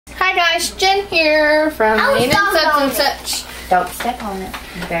Hi guys, Jen here from Nate and Such and Such. Don't step on it.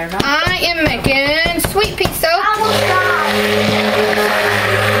 You better not. I am making sweet pea soap.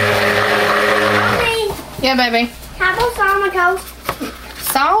 Mommy, Yeah, baby. how about salt on my toast?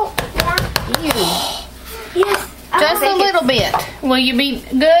 Salt? Yes. Just a little bit. Will you be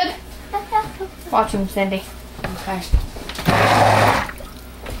good? Watch him, Cindy. Okay.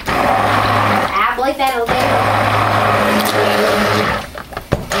 I believe that'll do.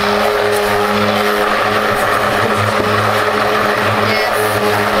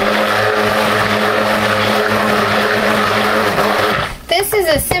 This is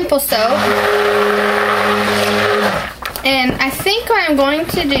a simple soap. And I think what I'm going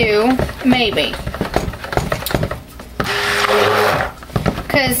to do, maybe,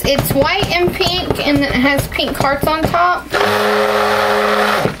 because it's white and pink and it has pink hearts on top.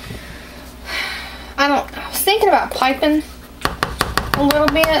 I was thinking about piping a little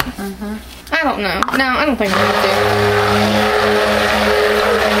bit. I don't know. No, I don't think I'm going to.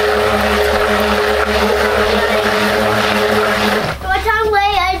 My tongue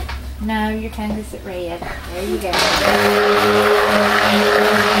red. No, your tongue isn't red. There you go.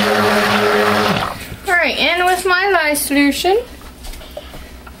 Alright, and with my lye solution,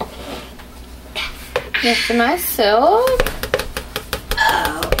 mix my soap.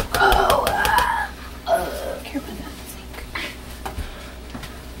 Careful not to sink.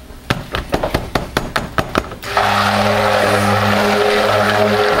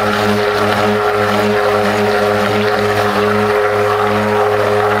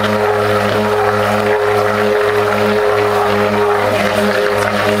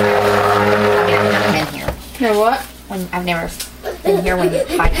 Know what? I've never been here when you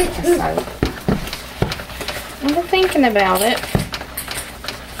fight the soap. I'm thinking about it.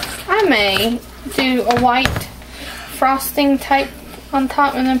 I may do a white frosting type on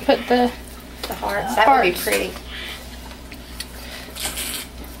top and then put the hearts. That would be pretty.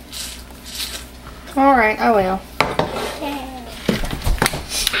 Alright, I will.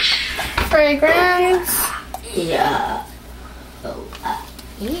 Fragrance. Yeah.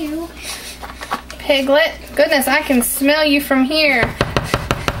 Ew. Piglet. Goodness, I can smell you from here.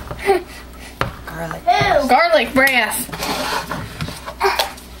 Garlic. Garlic breath.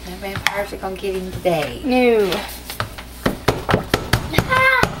 No vampires are gonna get him today. No.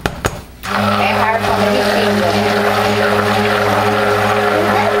 Vampires gonna get him today.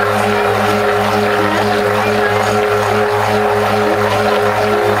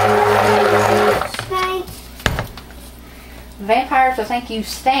 Vampires will think you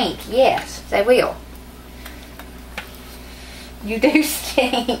stink. Yes, they will. You do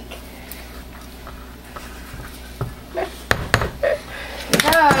stink. It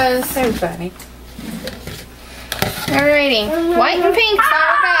does. So funny. Alrighty. White and pink, all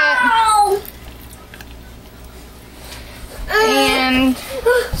I got. And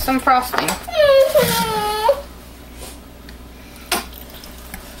some frosting.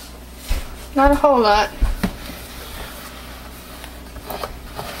 Not a whole lot.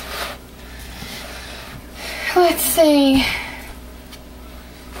 Let's see.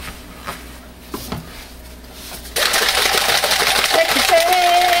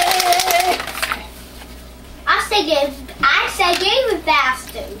 I say give it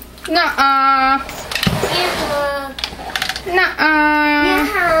faster. Nuh-uh.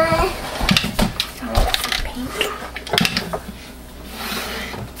 Nuh-uh.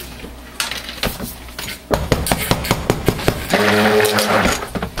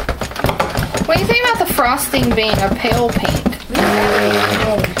 What do you think about the frosting being a pale pink?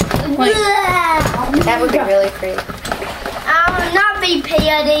 Like, That would be really pretty. Not be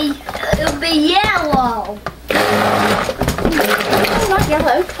pretty. It'll be yellow. It's not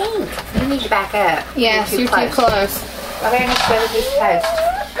yellow, pink. You need to back up. yes, you're too close. Well, there needs to go with this post.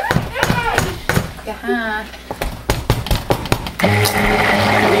 Uh-huh.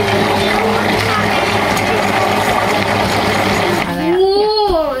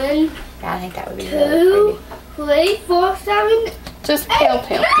 One, I think that would be really 2, 3, 4, 7, Just pale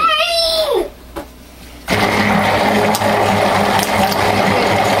pink. 8.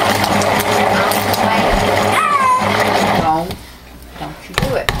 Don't you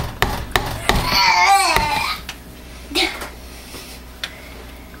do it.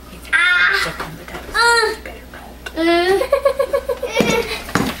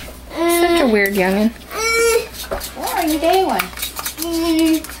 Such a weird youngin'. What are you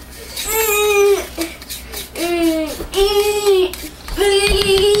doing?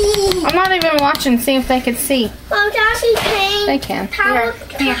 I'm not even watching to see if they could see. Mom, can I see pink? They can. Here,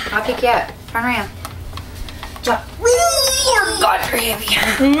 come here. I'll pick you up. Turn around. Jump. God, heavy.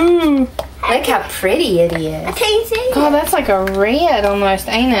 Ooh. Look how pretty it is. I can't see it. Oh, that's like a red almost,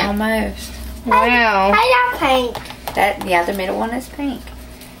 ain't it? Almost. Wow. I got pink. That, yeah, the middle one is pink.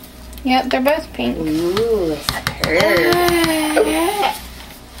 Yep, they're both pink. Ooh, it's purr.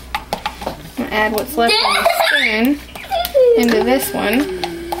 I'm gonna add what's left on the spoon into this one.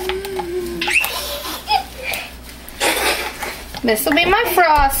 This will be my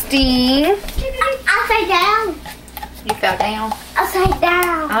frosting. Upside down. You fell down? Upside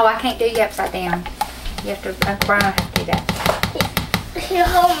down. Oh, I can't do you upside down. You have to, Brian has to do that. Here,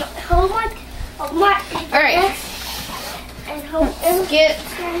 hold my. All right. And hold. Get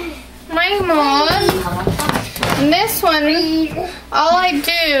my mod. And this one, all I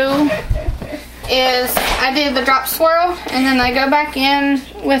do is I do the drop swirl and then I go back in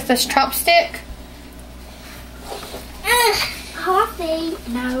with this chopstick. Coffee.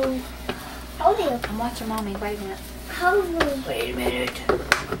 No. Hold it. I'm watching Mommy. Wait a minute. Hold me. Wait a minute.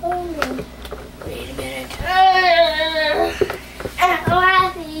 Hold me. Wait a minute.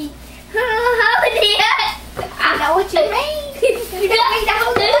 Coffee. Hold it. I know what you mean. You don't need to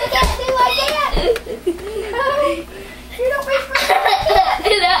hold it like that. You don't mean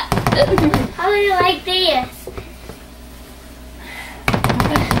Hold it like this.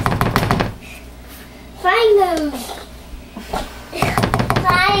 Fingers.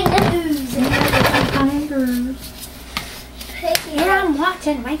 Fingers. Yeah, I'm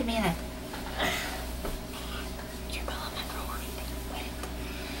watching. Wait a minute.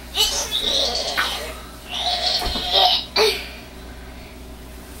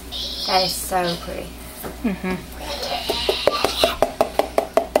 That is so pretty. Mm-hmm.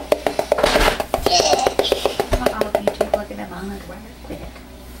 All of you two looking at my underwear. Quit it.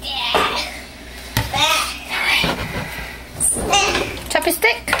 Choppy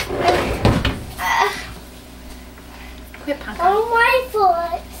stick. Quit punking. On my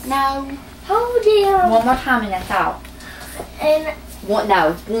foot. No. Hold it. One more time and that's all. And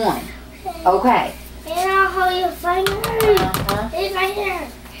No, one. Okay. I'll hold your finger. Uh-huh. It's right here.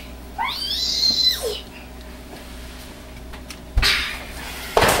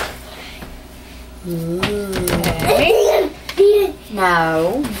 Okay.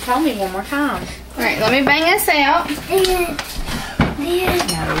 No. You told me one more time. All right, let me bang this out. No. You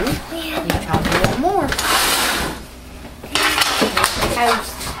told me one more.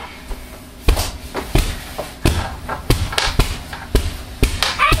 Toast.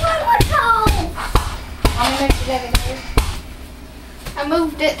 I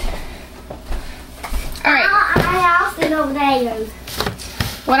moved it. All right. I also over there.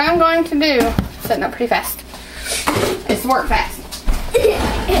 What I'm going to do, setting up pretty fast, is work fast.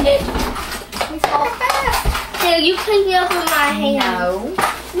 Here, you pick me up in my hand.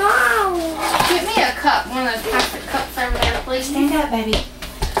 No. Get me a cup, one of those plastic cups over there, please. Stand up, baby.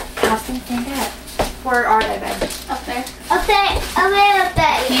 Austin, stand up. Where are they, baby? Up there. Up there. Up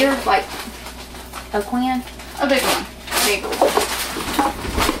there. Here, like Oh, Quinn? a big one. Big one.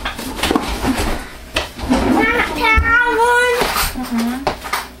 Can I have one? Mm-hmm.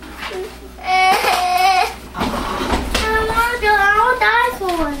 I want dice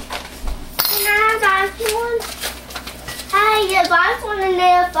one. Can I have dice one? Hey, get dice one in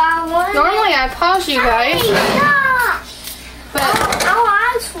there if I want. Normally I pause you guys, Hey, stop. but I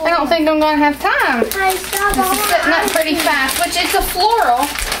want ice one. I don't think I'm going to have time. Hey, stop. This is setting up pretty fast, which is a floral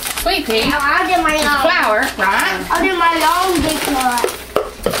sweet pea I'll do my own. flower, right? I'll do my own big one.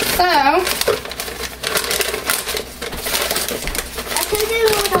 So, I can do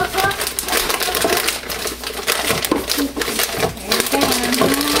it.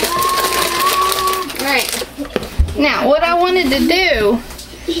 alright. Now, what I wanted to do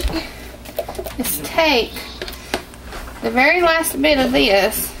is take the very last bit of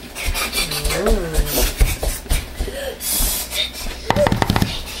this.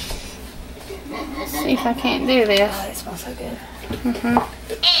 See if I can't do this. Oh, it smells so good.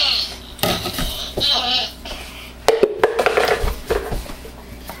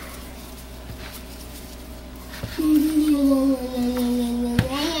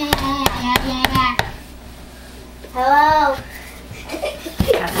 Hello.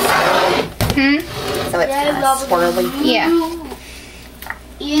 So it's kind of swirly. Yeah.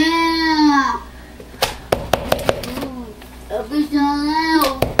 Yeah.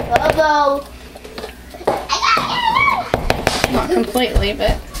 Hello. Not completely,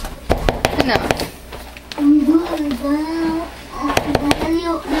 but enough.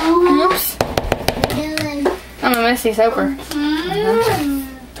 Oops. I'm a messy soaper.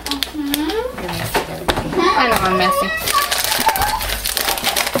 I know I'm messy.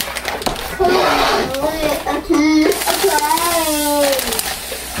 Okay.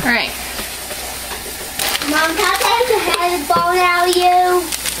 Alright. Mom, can I take the headphone out of you?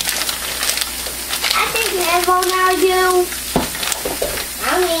 I take the headphone out of you.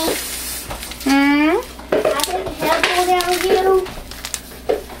 Mommy, I take the headphone out of you.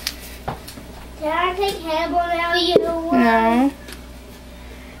 Can I take the headphone out of you? No.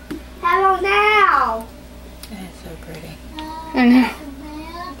 How about now? That's so pretty. I know.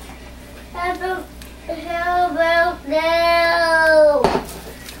 How about now?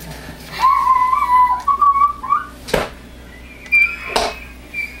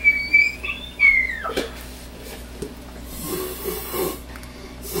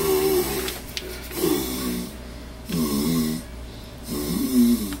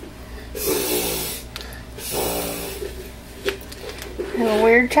 I'm a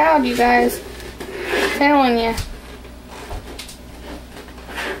weird child, you guys. I'm telling you.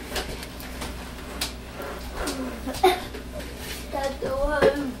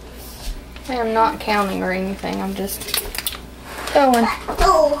 I am not counting or anything. I'm just going.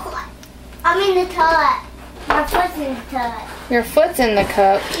 Oh, I'm in the tub. My foot's in the tub. Your foot's in the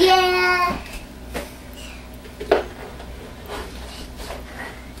cup. Yeah.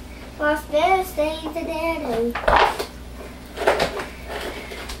 My spare stays to daddy.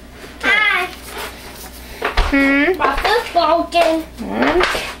 Hi. My foot's broken. 1,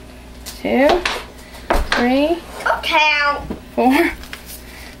 2, 3, Don't count. 4.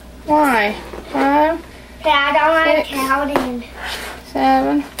 Why? 5, I don't like 6, counting.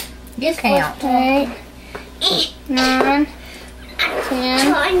 7, You count. 8, 9, 10,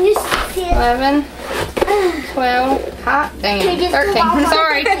 Trying to sit. 11, 12, hot damn, 13. I'm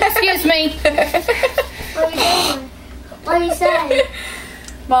sorry. Excuse me. What are you doing? What do you say?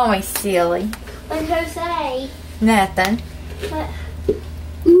 Mommy's silly. What did her say? Nothing. What?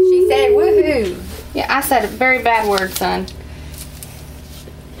 She said woohoo. Yeah, I said a very bad word, son.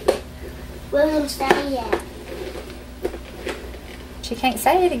 William say it. She can't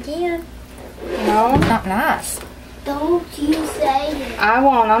say it again. No, Not nice. Don't you say it. I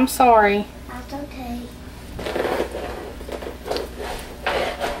won't. I'm sorry. That's okay.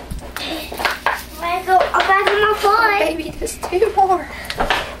 Let go. I'm back on my foot. Baby, there's 2 more.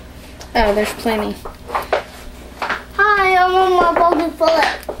 Oh, there's plenty. Hi, I'm on my broken foot.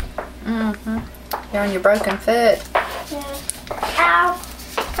 Mm-hmm. You're on your broken foot. Yeah. Ow.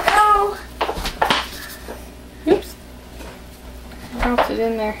 Ow. Oops. Dropped it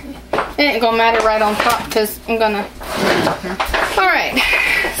in there. It ain't gonna matter right on top because I'm gonna. Alright,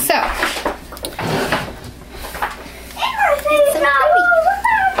 so.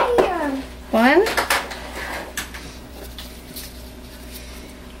 One,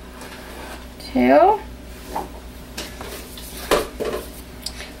 2.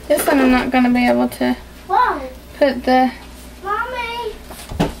 This one I'm not gonna be able to Whoa. put the Mommy.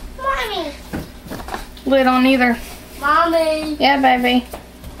 Mommy. lid on either. Mommy. Yeah, baby.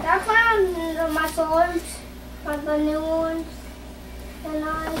 I found my swords. Like the new ones. And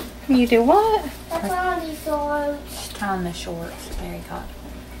I You do what? found these swords. Just tie on the shorts. There you go.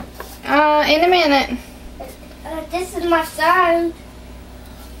 In a minute. This is my sword.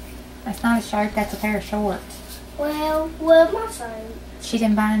 That's not a shirt, that's a pair of shorts. Well, where's my sword? She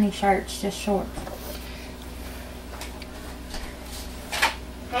didn't buy any shirts, just shorts.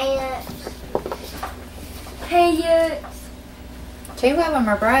 Pants. Pants. 2 of them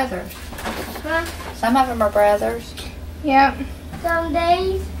are brothers. Huh? Some of them are brothers. Yep. Some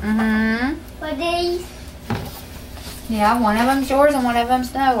days. Mm-hmm. For these. Yeah, one of them's yours and one of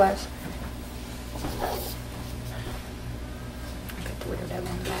them's Noah's. Put the weirdo in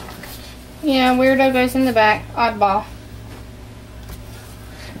the back. Yeah, weirdo goes in the back. Oddball.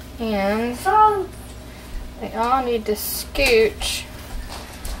 And So, they all need to scooch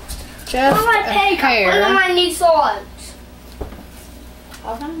just I'm gonna a take one of hair. my new swords.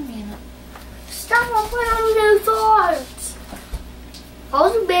 Hold on a minute. Stop putting on new swords.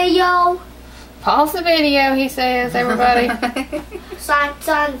 Pause the video. Pause the video, he says, everybody. Son,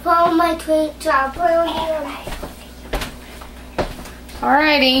 put on my tweet. Son, put on your.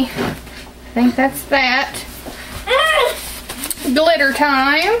 Alrighty. I think that's that. Glitter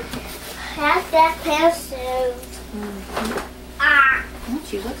time. Have that pencil. Ah.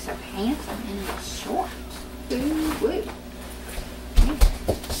 Don't you look so handsome in your shorts? Ooh, woo.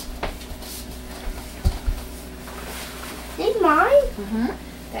 These mine? Mm-hmm.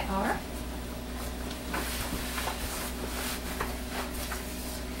 They are.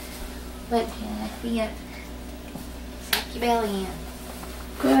 Look, can I fit? Suck your belly in.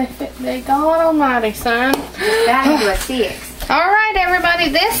 They fit, they God almighty, son. Got into a 6. Alright, everybody,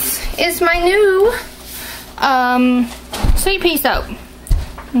 this is my new Sweet pea soap. You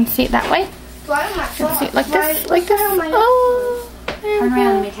can see it that way. See it like this. Like this. Oh. Turn around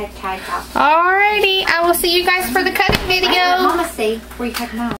and let me take the tags off. Alrighty. I will see you guys for the cutting video. Let Mama see before you take them out.